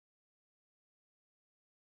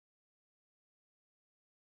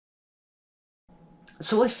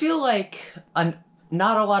So I feel like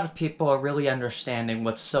not a lot of people are really understanding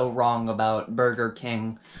what's so wrong about Burger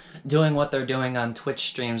King doing what they're doing on Twitch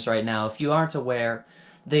streams right now. If you aren't aware,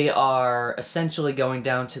 they are essentially going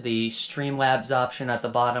down to the Streamlabs option at the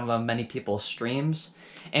bottom of many people's streams.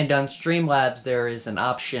 And on Streamlabs, there is an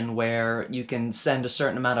option where you can send a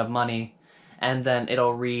certain amount of money and then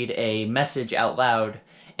it'll read a message out loud.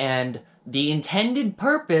 And the intended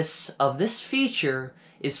purpose of this feature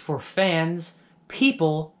is for fans,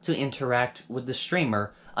 people, to interact with the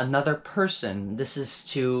streamer, another person. This is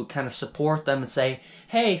to kind of support them and say,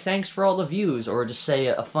 hey, thanks for all the views, or just say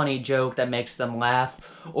a funny joke that makes them laugh,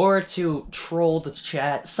 or to troll the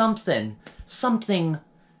chat, something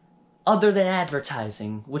other than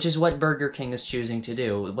advertising, which is what Burger King is choosing to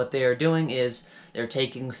do. What they are doing is they're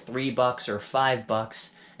taking $3 or $5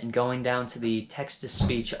 and going down to the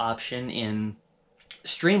text-to-speech option in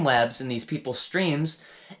Streamlabs in these people's streams,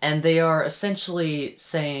 and they are essentially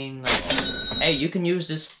saying, hey, you can use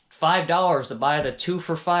this $5 to buy the 2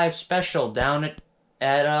 for $5 special down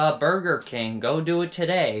at Burger King. Go do it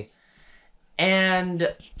today.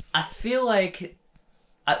 And I feel like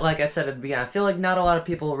I said at the beginning, I feel like not a lot of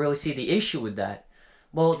people really see the issue with that.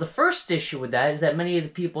 Well, the first issue with that is that many of the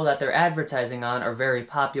people that they're advertising on are very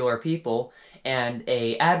popular people, and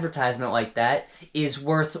a advertisement like that is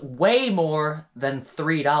worth way more than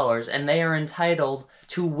 $3, and they are entitled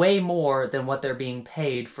to way more than what they're being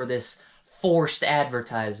paid for this forced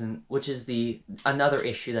advertising, which is another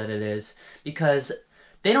issue that it is, because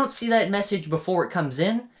they don't see that message before it comes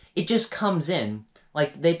in. It just comes in.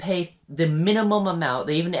 Like, they pay the minimum amount.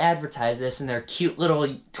 They even advertise this in their cute little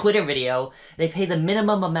Twitter video. They pay the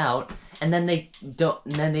minimum amount, and then they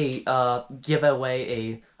give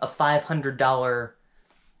away a $500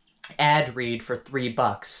 ad read for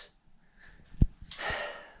 $3.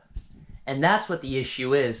 And that's what the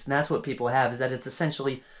issue is, and that's what people have, is that it's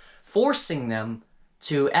essentially forcing them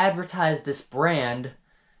to advertise this brand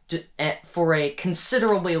for a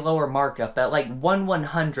considerably lower markup, at like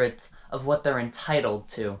 1/100th of what they're entitled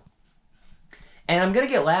to. And I'm gonna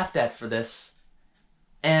get laughed at for this,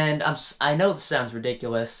 and I know this sounds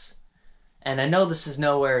ridiculous, and I know this is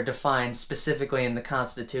nowhere defined specifically in the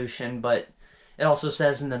Constitution, but it also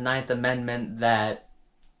says in the Ninth Amendment that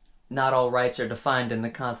not all rights are defined in the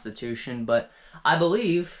Constitution, but I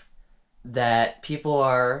believe that people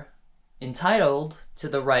are entitled to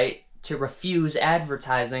the right to refuse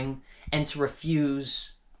advertising and to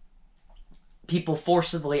refuse people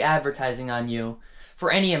forcibly advertising on you for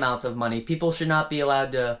any amount of money. People should not be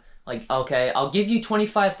allowed to, like, okay, I'll give you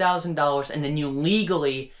 $25,000 and then you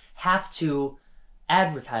legally have to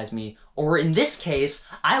advertise me. Or in this case,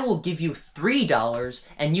 I will give you $3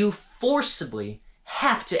 and you forcibly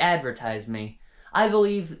have to advertise me. I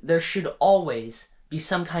believe there should always be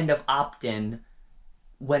some kind of opt-in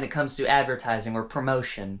when it comes to advertising or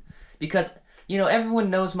promotion. Because, everyone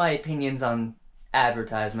knows my opinions on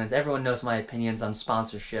advertisements. Everyone knows my opinions on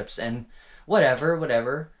sponsorships and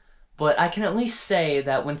whatever. But I can at least say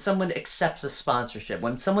that when someone accepts a sponsorship,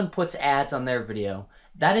 when someone puts ads on their video,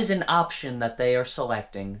 that is an option that they are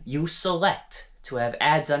selecting. You select to have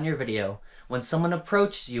ads on your video. When someone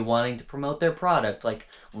approaches you wanting to promote their product, like,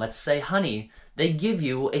 let's say Honey, they give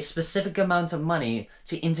you a specific amount of money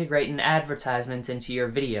to integrate an advertisement into your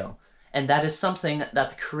video. And that is something that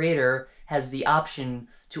the creator has the option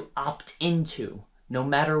to opt into, no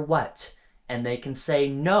matter what. And they can say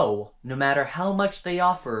no matter how much they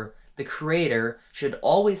offer. The creator should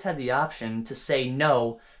always have the option to say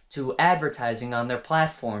no to advertising on their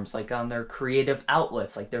platforms, like on their creative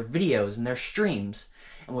outlets, like their videos and their streams.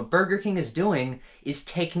 And what Burger King is doing is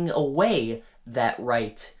taking away that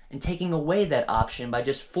right and taking away that option by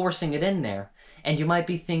just forcing it in there. And you might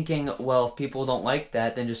be thinking, well, if people don't like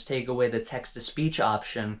that, then just take away the text-to-speech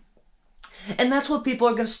option. And that's what people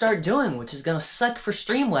are going to start doing, which is going to suck for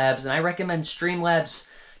Streamlabs, and I recommend Streamlabs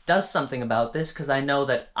does something about this, because I know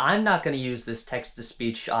that I'm not going to use this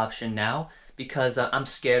text-to-speech option now, because I'm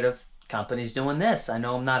scared of companies doing this. I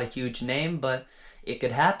know I'm not a huge name, but it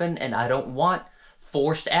could happen, and I don't want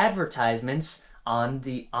forced advertisements on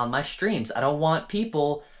my streams. I don't want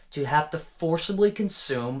people to have to forcibly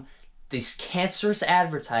consume these cancerous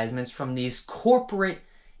advertisements from these corporate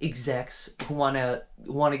execs who want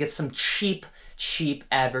to get some cheap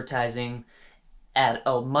advertising at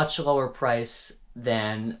a much lower price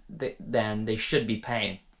than they should be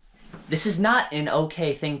paying. This is not an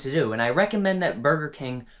okay thing to do, and I recommend that Burger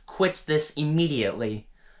King quits this immediately,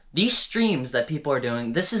 These streams that people are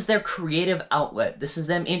doing, this is their creative outlet. This is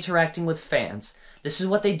them interacting with fans. This is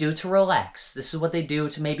what they do to relax. This is what they do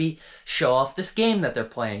to maybe show off this game that they're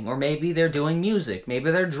playing. Or maybe they're doing music.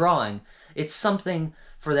 Maybe they're drawing. It's something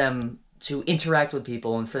for them to interact with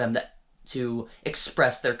people and for them to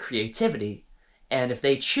express their creativity. And if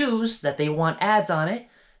they choose that they want ads on it,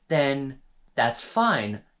 then that's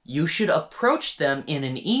fine. You should approach them in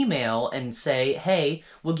an email and say, hey,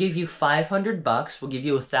 we'll give you $500, we'll give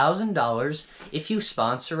you $1,000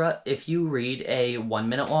 if you read a 1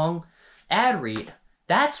 minute long ad read.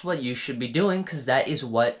 That's what you should be doing, because that is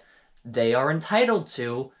what they are entitled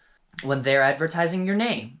to when they're advertising your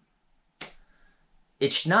name.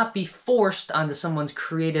 It should not be forced onto someone's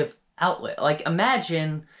creative outlet. Like,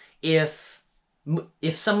 imagine if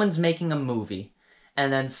someone's making a movie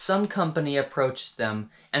and then some company approaches them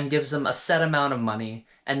and gives them a set amount of money,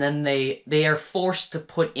 and then they are forced to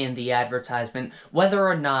put in the advertisement whether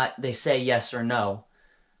or not they say yes or no.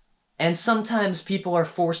 And sometimes people are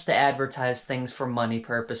forced to advertise things for money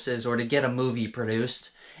purposes or to get a movie produced,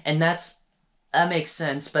 and that makes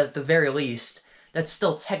sense, but at the very least, that's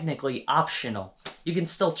still technically optional. You can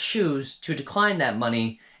still choose to decline that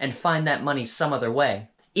money and find that money some other way.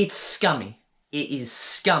 It's scummy. It is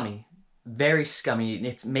scummy. Very scummy.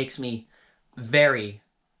 It makes me very,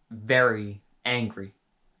 very angry.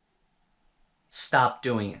 Stop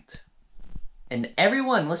doing it. And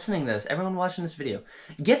everyone listening to this, everyone watching this video,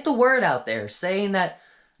 get the word out there saying that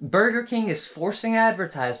Burger King is forcing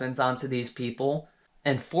advertisements onto these people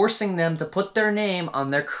and forcing them to put their name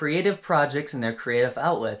on their creative projects and their creative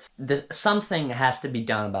outlets. Something has to be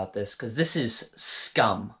done about this, because this is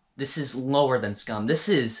scum. This is lower than scum. This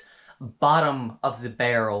is bottom of the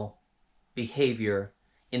barrel behavior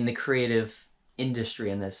in the creative industry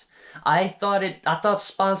in this. I thought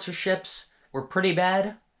sponsorships were pretty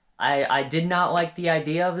bad. I did not like the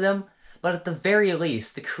idea of them, but at the very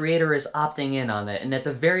least, the creator is opting in on it, and at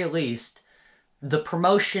the very least, the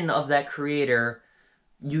promotion of that creator,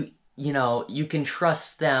 you can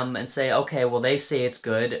trust them and say, okay, well, they say it's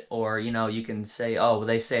good, or, you can say, oh, well,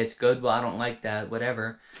 they say it's good, well, I don't like that,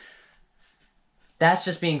 whatever. That's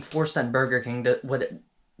just being forced on Burger King,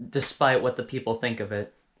 despite what the people think of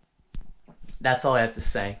it. That's all I have to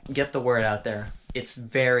say. Get the word out there. It's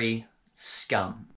very scum.